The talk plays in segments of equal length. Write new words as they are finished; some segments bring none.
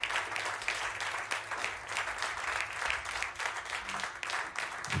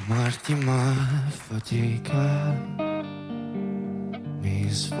amarti ma fatica, mi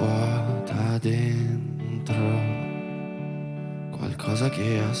svuota dentro qualcosa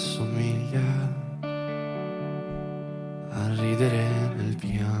che assomiglia a ridere nel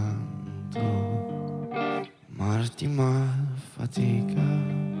pianto. Amarti ma fatica,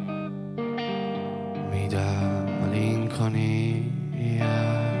 mi dà malinconia.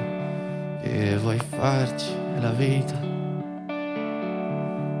 Che vuoi farci? È la vita,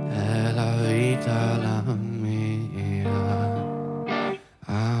 è la vita la mia.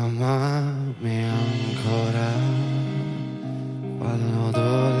 Amami ancora, fallo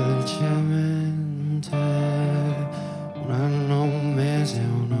dolcemente, un anno, un mese,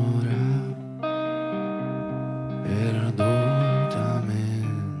 un'ora, perdutamente.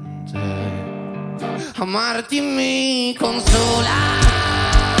 Amarti mi consola,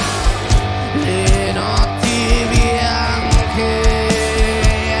 le notti bianche,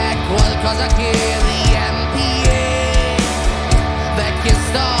 è qualcosa che riempie vecchie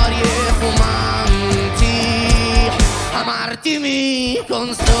storie fumanti. Amarti mi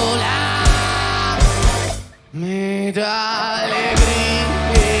consola, mi dà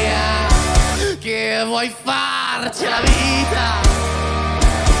allegria. Che vuoi farci la vita,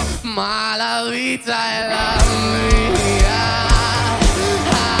 ma la vita è la mia.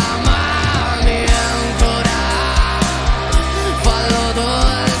 Amami ancora, fallo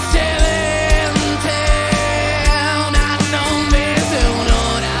dolcemente, un anno, un mese,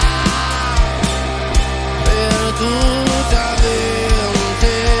 un'ora, perdutamente.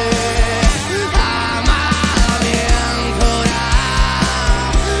 Amami ancora,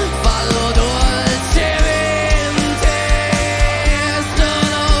 fallo dolcemente,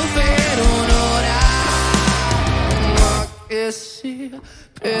 solo per un'ora, ma che sia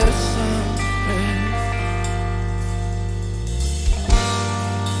per sempre.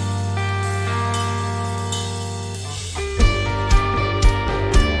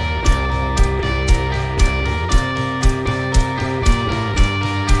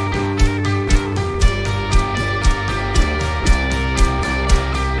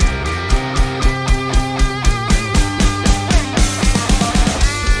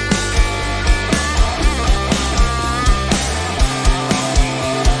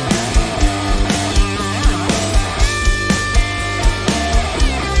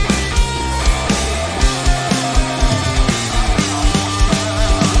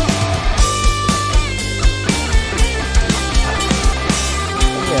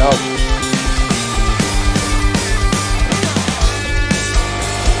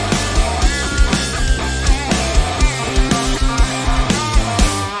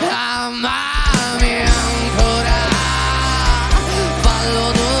 Amami ancora,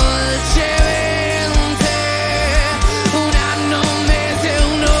 fallo dolcemente, un anno, un mese,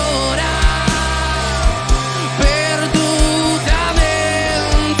 un'ora, perdutamente.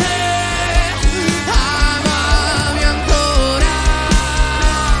 Amami ancora,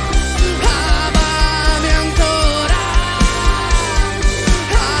 amami ancora,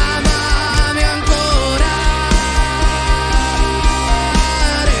 amami ancora.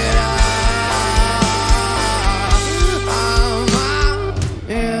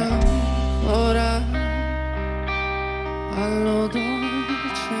 Ora fallo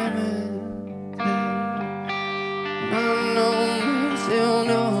dolcemente, un anno, un mese,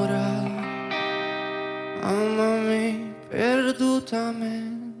 un'ora, amami perdutamente.